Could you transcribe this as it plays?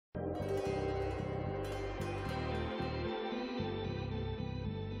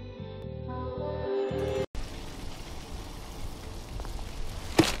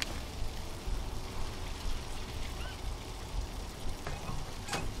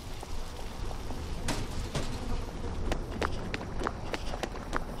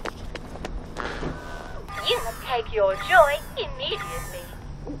take your joy immediately.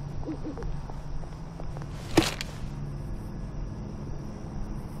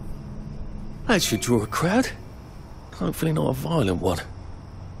 That should draw a crowd. Hopefully not a violent one.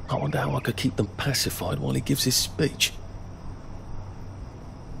 I wonder how I could keep them pacified while he gives his speech.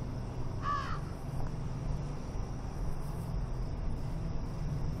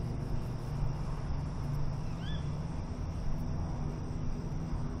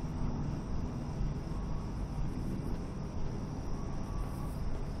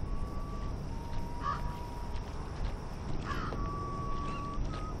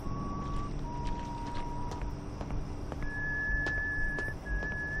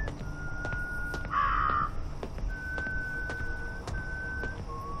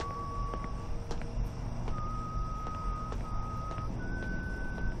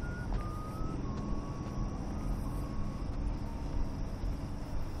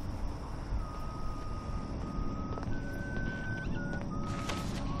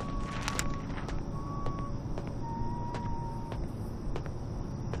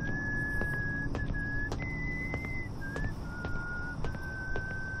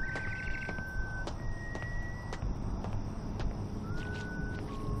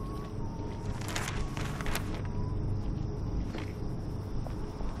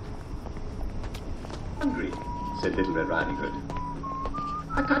 Hungry, said Little Red Riding Hood.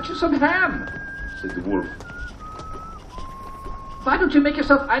 I got you some ham, said the wolf. Why don't you make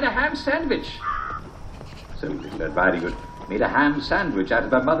yourself a ham sandwich? So Little Red Riding Hood made a ham sandwich out of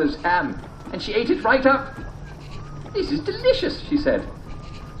her mother's ham, and she ate it right up. This is delicious, she said.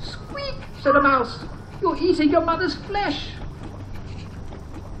 Squeak, said a mouse. You're eating your mother's flesh.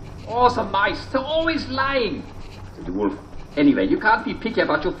 Awesome mice, they're always lying, said the wolf. Anyway, you can't be picky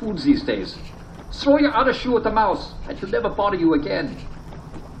about your foods these days. Throw your other shoe at the mouse, and he'll never bother you again.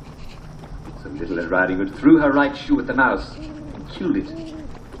 So Little Red Riding Hood threw her right shoe at the mouse and killed it.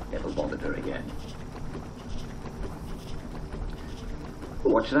 Never bothered her again.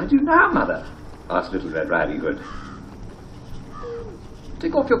 What should I do now, Mother? Asked Little Red Riding Hood.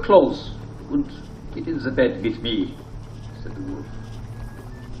 Take off your clothes and get in the bed with me, said the wolf.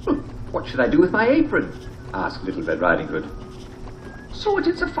 What should I do with my apron? Asked Little Red Riding Hood. Throw it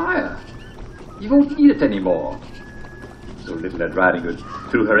in the fire. You won't need it anymore. So Little Red Riding Hood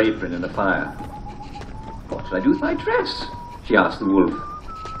threw her apron in the fire. What should I do with my dress? She asked the wolf.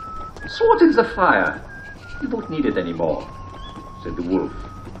 Throw it in the fire. You won't need it anymore, said the wolf.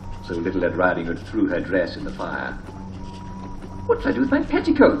 So Little Red Riding Hood threw her dress in the fire. What should I do with my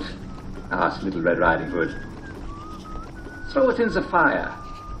petticoat? Asked Little Red Riding Hood. Throw it in the fire.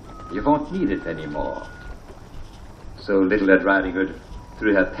 You won't need it anymore. So Little Red Riding Hood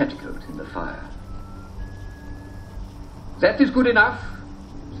threw her petticoat in the fire. That is good enough,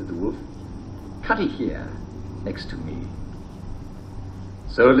 said the wolf. Cut it here, next to me.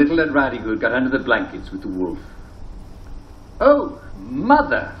 So Little Red Riding Hood got under the blankets with the wolf. Oh,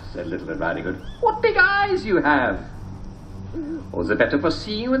 Mother, said Little Red Riding Hood, what big eyes you have! Or the better for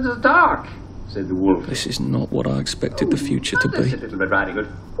seeing you in the dark, said the wolf. This is not what I expected the future to be. Said Little Red Riding Hood,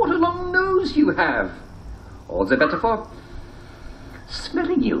 what a long nose you have! Or the better for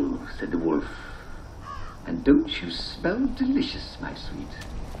smelling you, said the wolf. And don't you smell delicious, my sweet?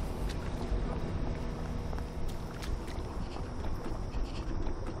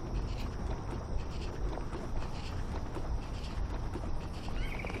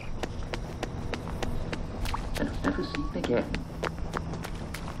 And I'll never see him again.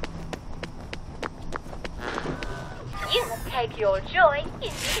 You must take your joy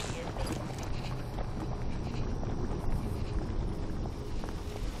immediately.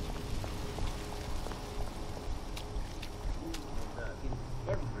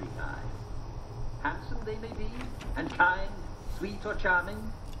 Every kind. Handsome they may be, and kind, sweet or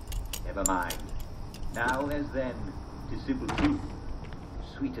charming, never mind. Now as then, 'tis simple truth,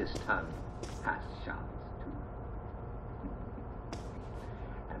 sweetest tongue hath sharpest tooth.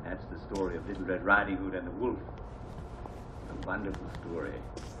 And that's the story of Little Red Riding Hood and the wolf. A wonderful story.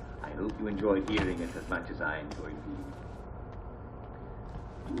 I hope you enjoyed hearing it as much as I enjoyed reading it.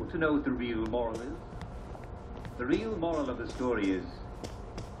 You want to know what the real moral is? The real moral of the story is,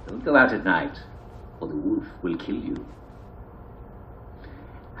 don't go out at night, or the wolf will kill you.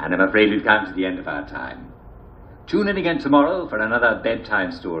 And I'm afraid we've come to the end of our time. Tune in again tomorrow for another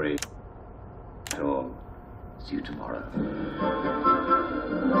bedtime story. That's all. See you tomorrow.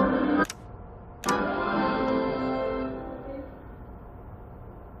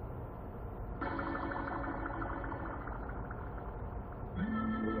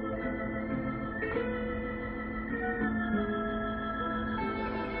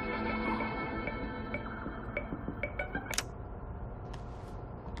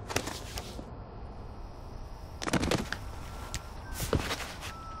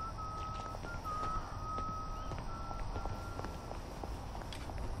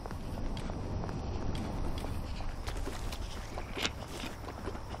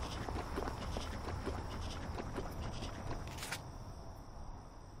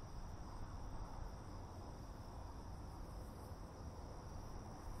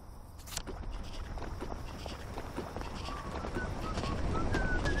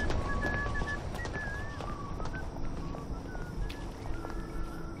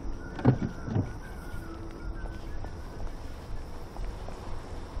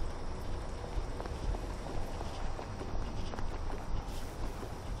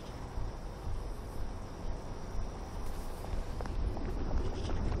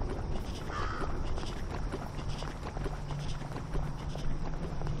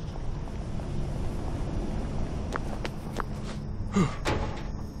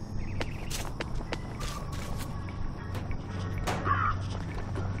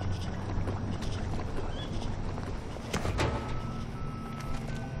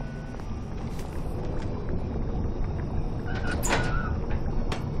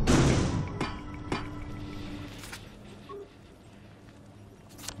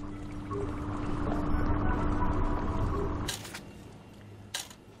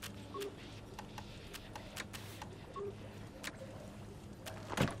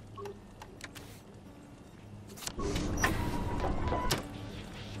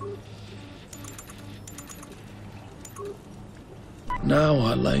 Now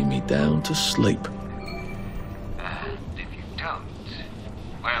I lay me down to sleep. And if you don't,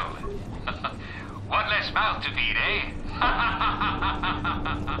 well, one less mouth to feed, eh?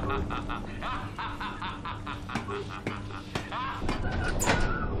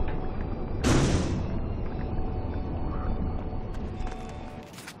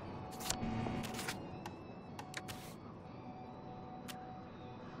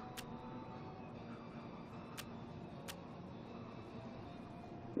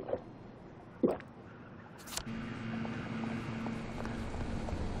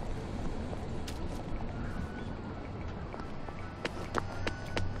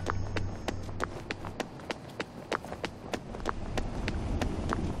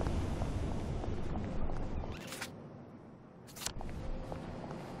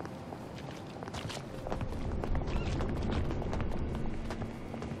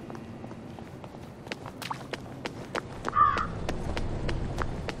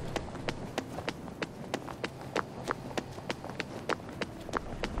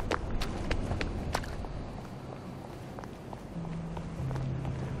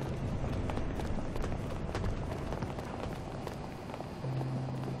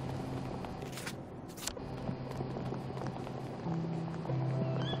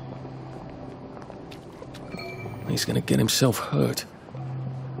 He's gonna get himself hurt.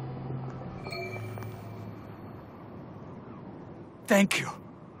 Thank you.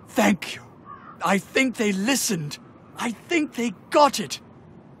 Thank you. I think they listened. I think they got it.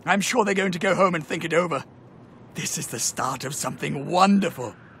 I'm sure they're going to go home and think it over. This is the start of something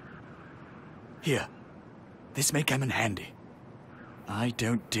wonderful. Here, this may come in handy. I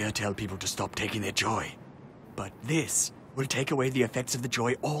don't dare tell people to stop taking their joy. But this will take away the effects of the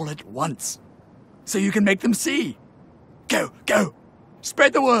joy all at once. So you can make them see. Go, go!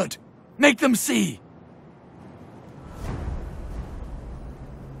 Spread the word! Make them see!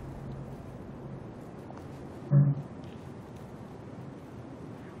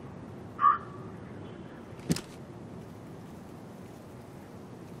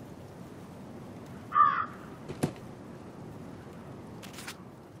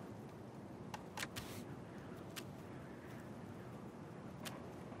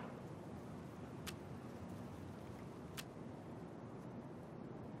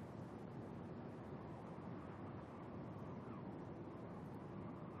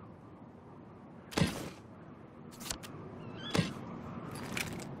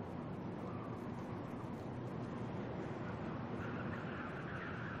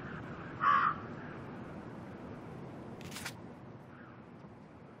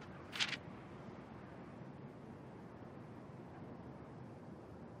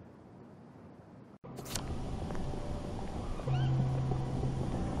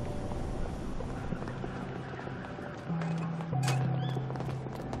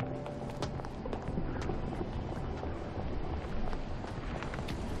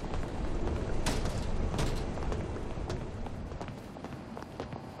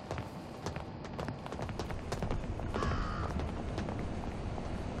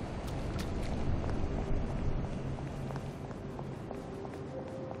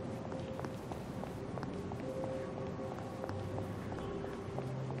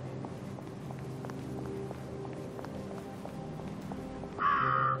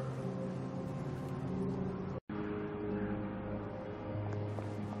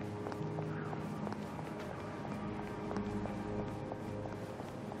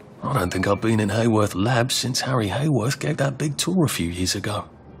 I don't think I've been in Hayworth Labs since Harry Hayworth gave that big tour a few years ago.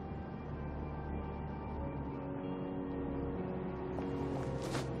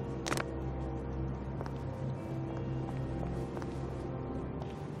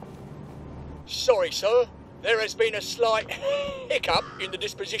 Sorry, sir. There has been a slight hiccup in the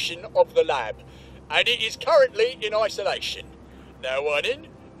disposition of the lab, and it is currently in isolation. No one in,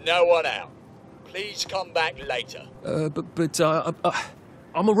 no one out. Please come back later.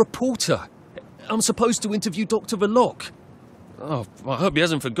 I'm a reporter. I'm supposed to interview Dr. Verloc. Oh, I hope he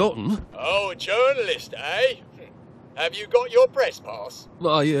hasn't forgotten. Oh, a journalist, eh? Have you got your press pass?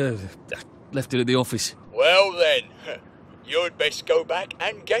 I left it at the office. Well then, you'd best go back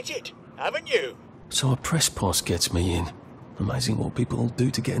and get it, haven't you? So a press pass gets me in. Amazing what people will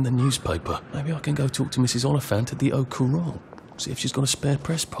do to get in the newspaper. Maybe I can go talk to Mrs. Oliphant at the Au Courant. See if she's got a spare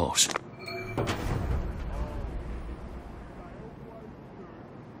press pass.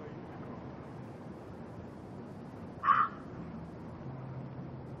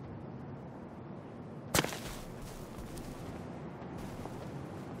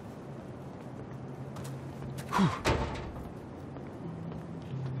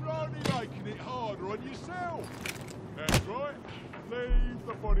 You're only making it harder on yourself. That's right. Leave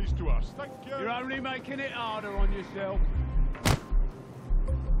the bodies to us. Thank you. You're only making it harder on yourself.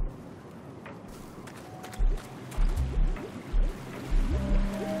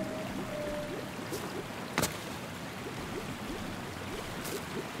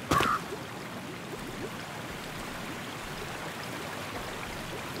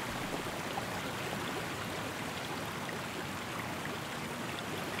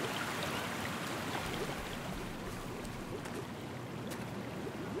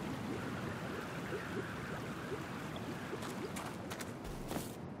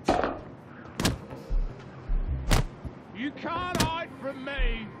 You can't hide from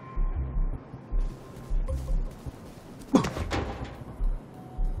me!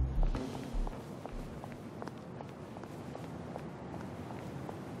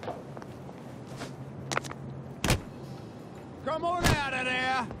 Come on out of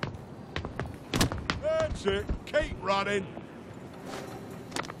there! That's it. Keep running.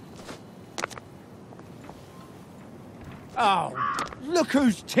 Oh, look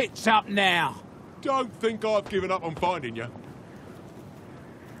whose tits up now! Don't think I've given up on finding you.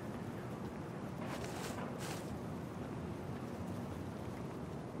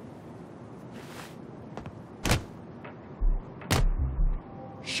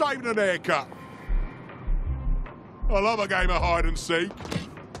 Shaving and haircut. I love a game of hide and seek.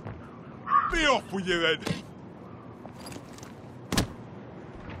 Be off with you then.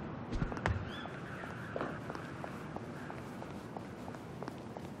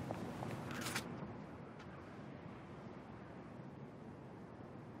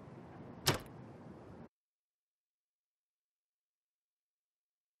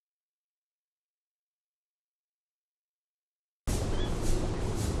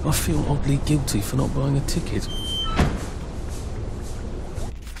 I feel oddly guilty for not buying a ticket.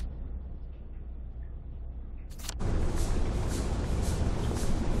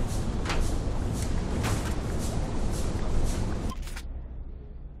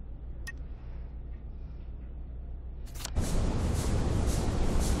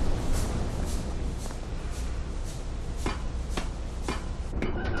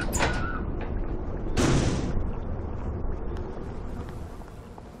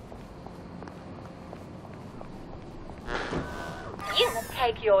 You must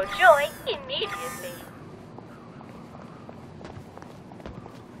take your joy immediately.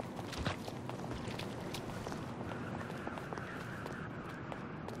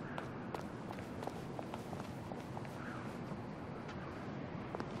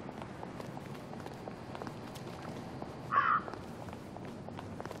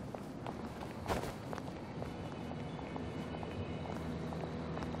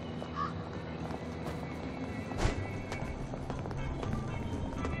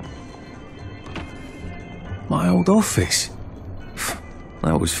 My old office.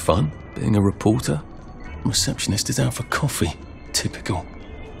 That was fun, being a reporter. Receptionist is out for coffee. Typical.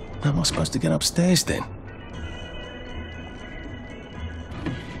 How am I supposed to get upstairs then?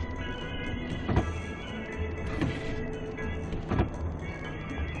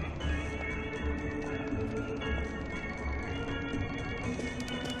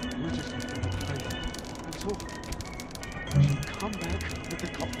 Come back with the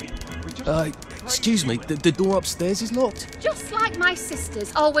coffee. Excuse me, the door upstairs is locked. Just like my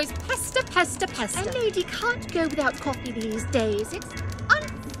sisters, always pester, pester, pester. A lady can't go without coffee these days. It's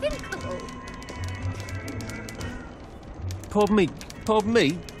unthinkable. Pardon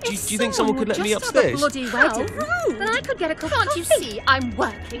me. Do you think someone could let me upstairs? Bloody wedding. Then I could get a cup of coffee. Can't you see I'm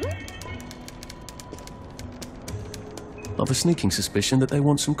working? I've a sneaking suspicion that they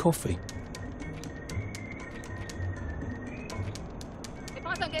want some coffee. If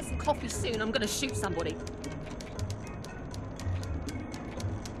I don't get get some coffee soon. I'm going to shoot somebody.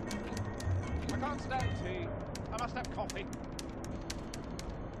 I can't stand tea. I must have coffee.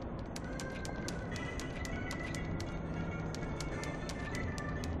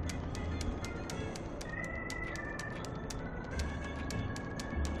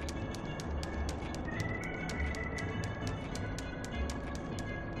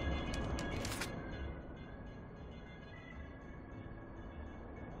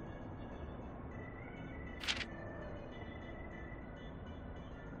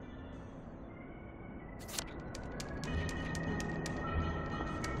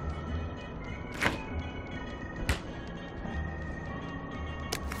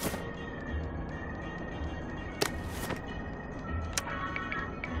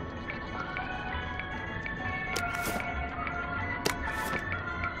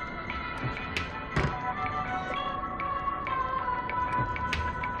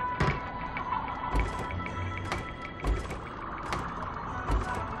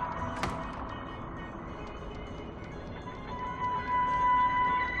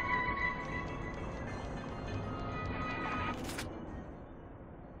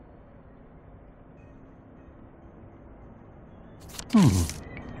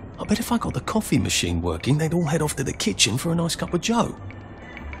 I bet if I got the coffee machine working, they'd all head off to the kitchen for a nice cup of joe.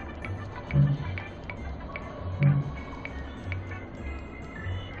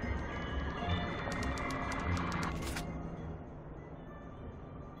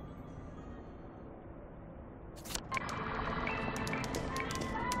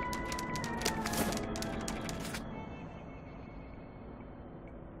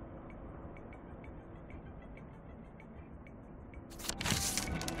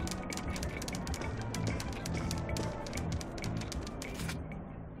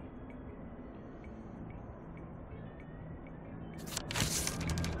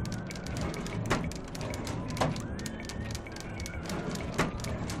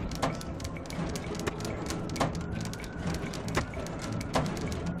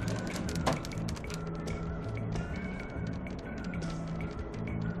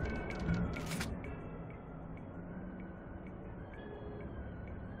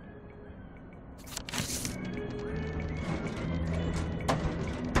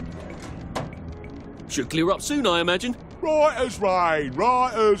 Should clear up soon, I imagine. Right as rain,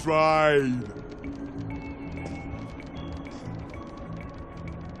 right as rain.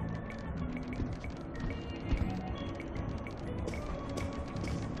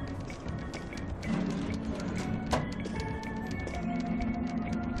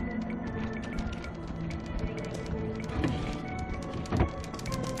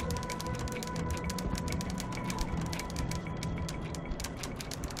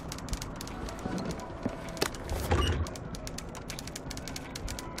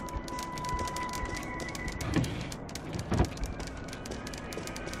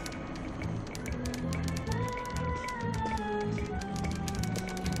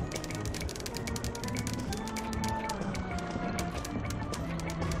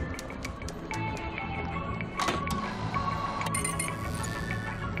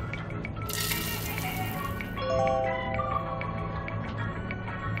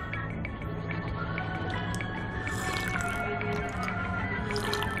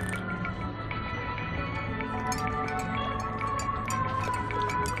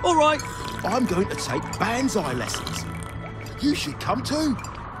 All right. I'm going to take banzai lessons. You should come too.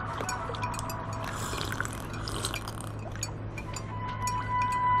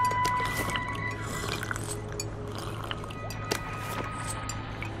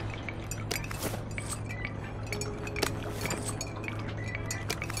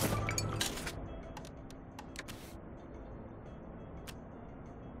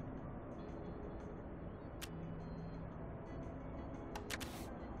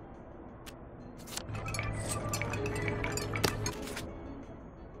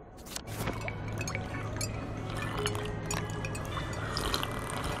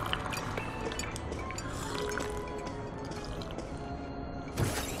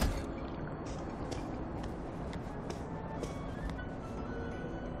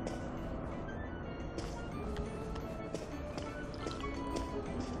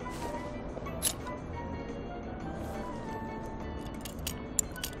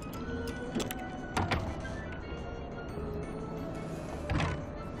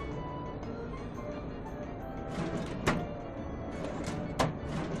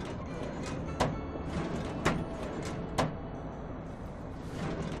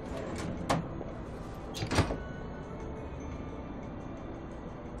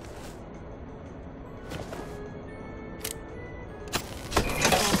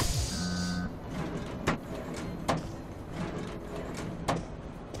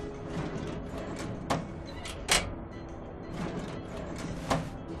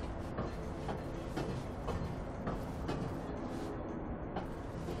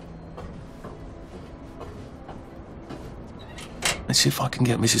 Let's see if I can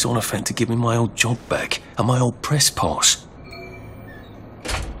get Mrs. Oliphant to give me my old job back and my old press pass.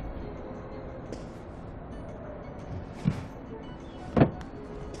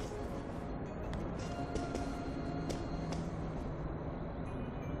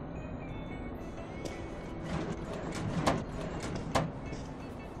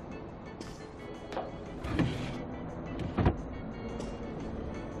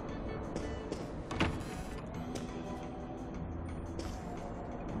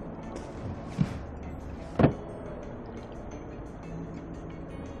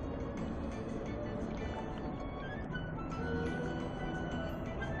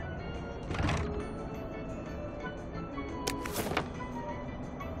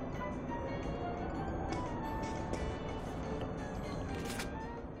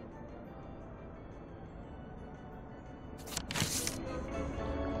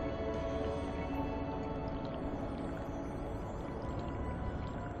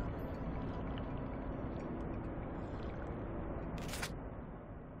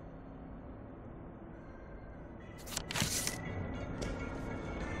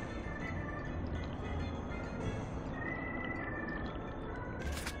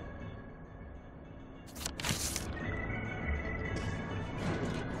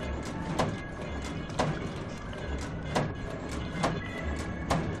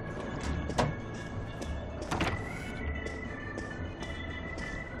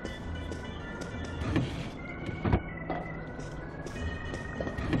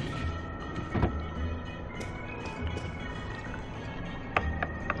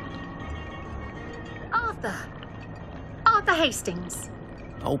 Arthur Hastings.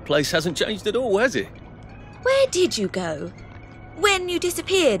 Whole place hasn't changed at all, has it? Where did you go? When you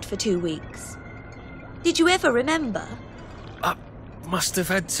disappeared for 2 weeks? Did you ever remember? I must have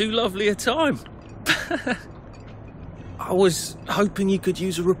had too lovely a time. I was hoping you could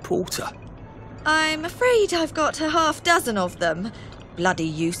use a reporter. I'm afraid I've got a half-dozen of them. Bloody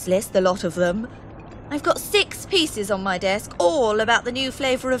useless, the lot of them. I've got 6 pieces on my desk, all about the new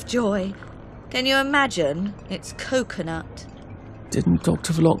flavour of joy. Can you imagine? It's coconut. Didn't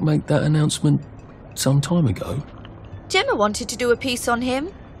Dr. Vlok make that announcement some time ago? Gemma wanted to do a piece on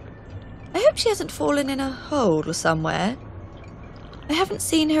him. I hope she hasn't fallen in a hole somewhere. I haven't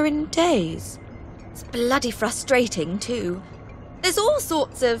seen her in days. It's bloody frustrating, too. There's all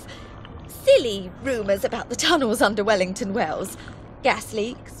sorts of silly rumours about the tunnels under Wellington Wells. Gas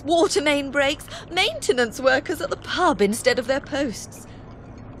leaks, water main breaks, maintenance workers at the pub instead of their posts.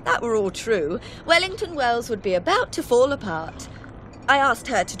 That were all true, Wellington Wells would be about to fall apart. I asked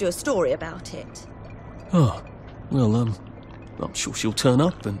her to do a story about it. Oh, well, I'm sure she'll turn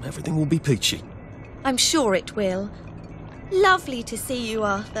up and everything will be peachy. I'm sure it will. Lovely to see you,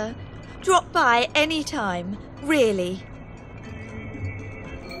 Arthur. Drop by any time, really.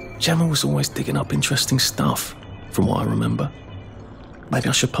 Gemma was always digging up interesting stuff, from what I remember. Maybe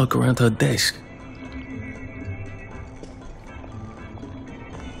I should poke around her desk.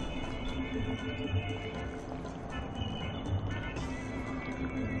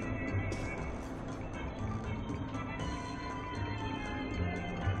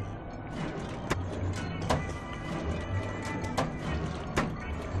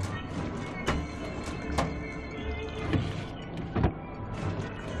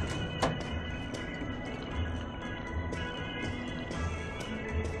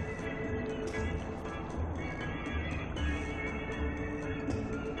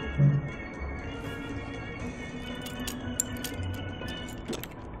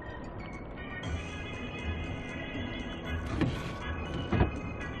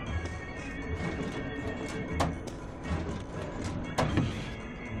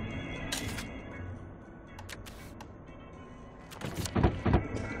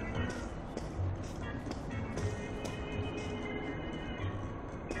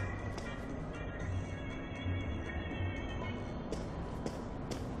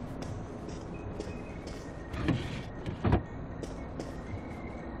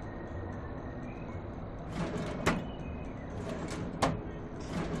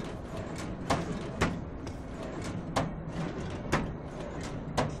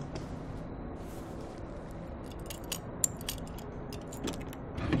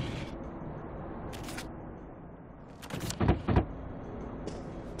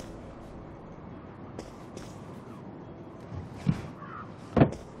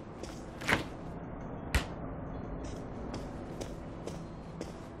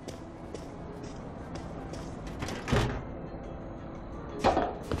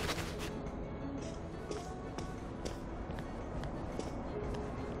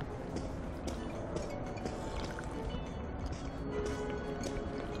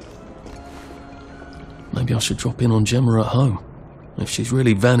 Maybe I should drop in on Gemma at home. If she's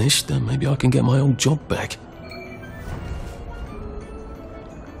really vanished, then maybe I can get my old job back.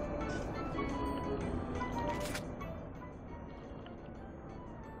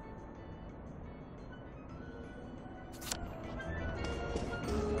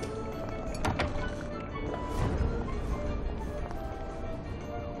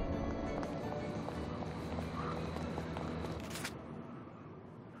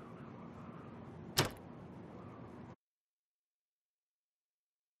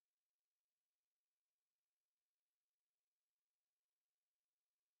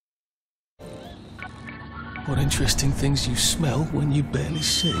 What interesting things you smell when you barely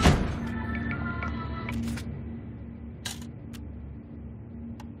see.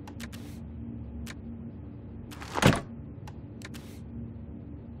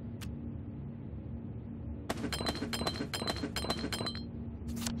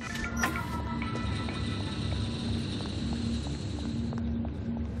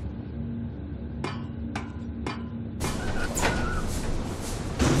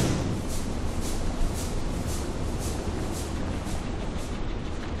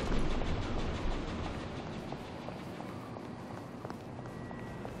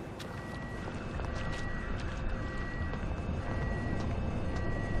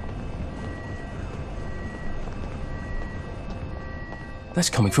 That's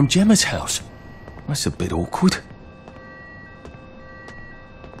coming from Gemma's house. That's a bit awkward.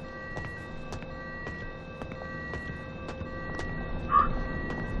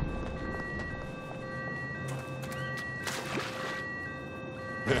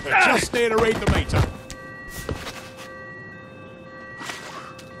 Just there to read the meter.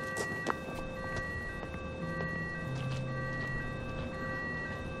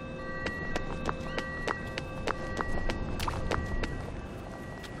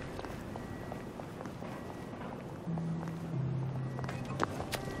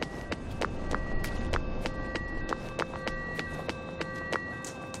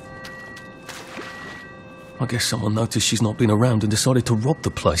 I guess someone noticed she's not been around and decided to rob the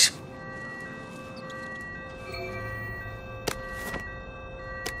place.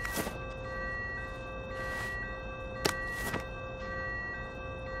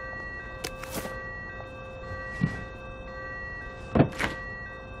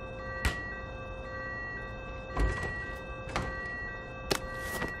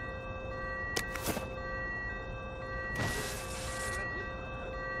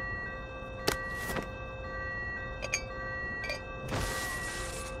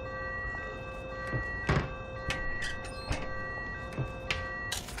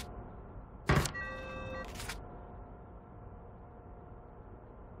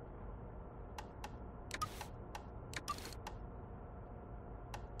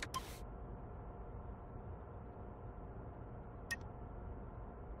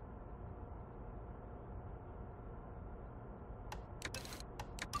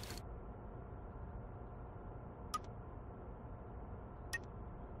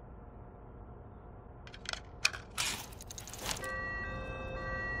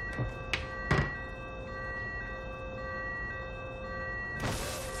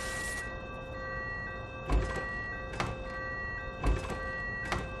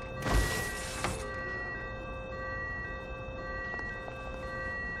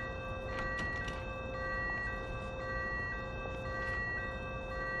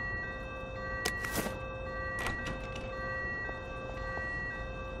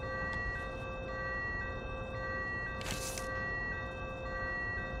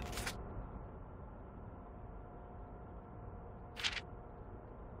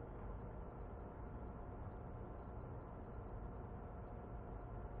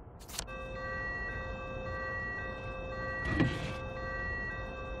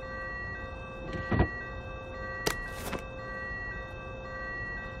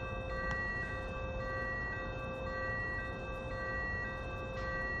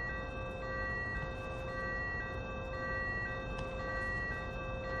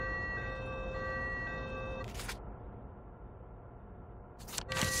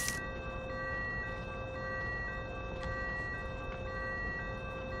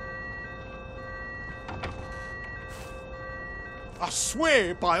 I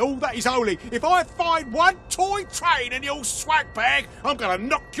swear by all that is holy, if I find one toy train in your swag bag, I'm gonna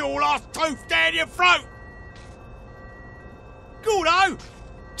knock your last tooth down your throat! Gordo,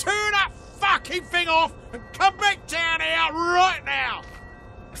 turn that fucking thing off and come back down here right now!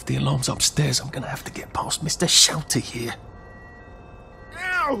 If the alarm's upstairs, I'm gonna have to get past Mr. Shouty here.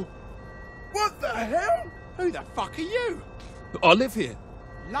 Ow! What the hell? Who the fuck are you? I live here.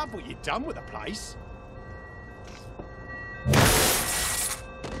 Love what you've done with the place.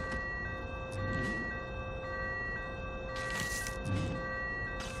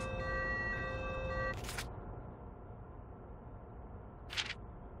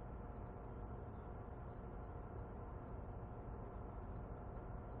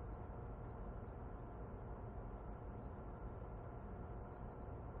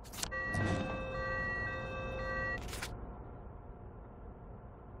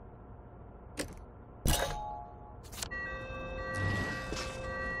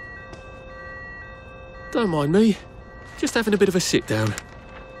 Don't mind me. Just having a bit of a sit down.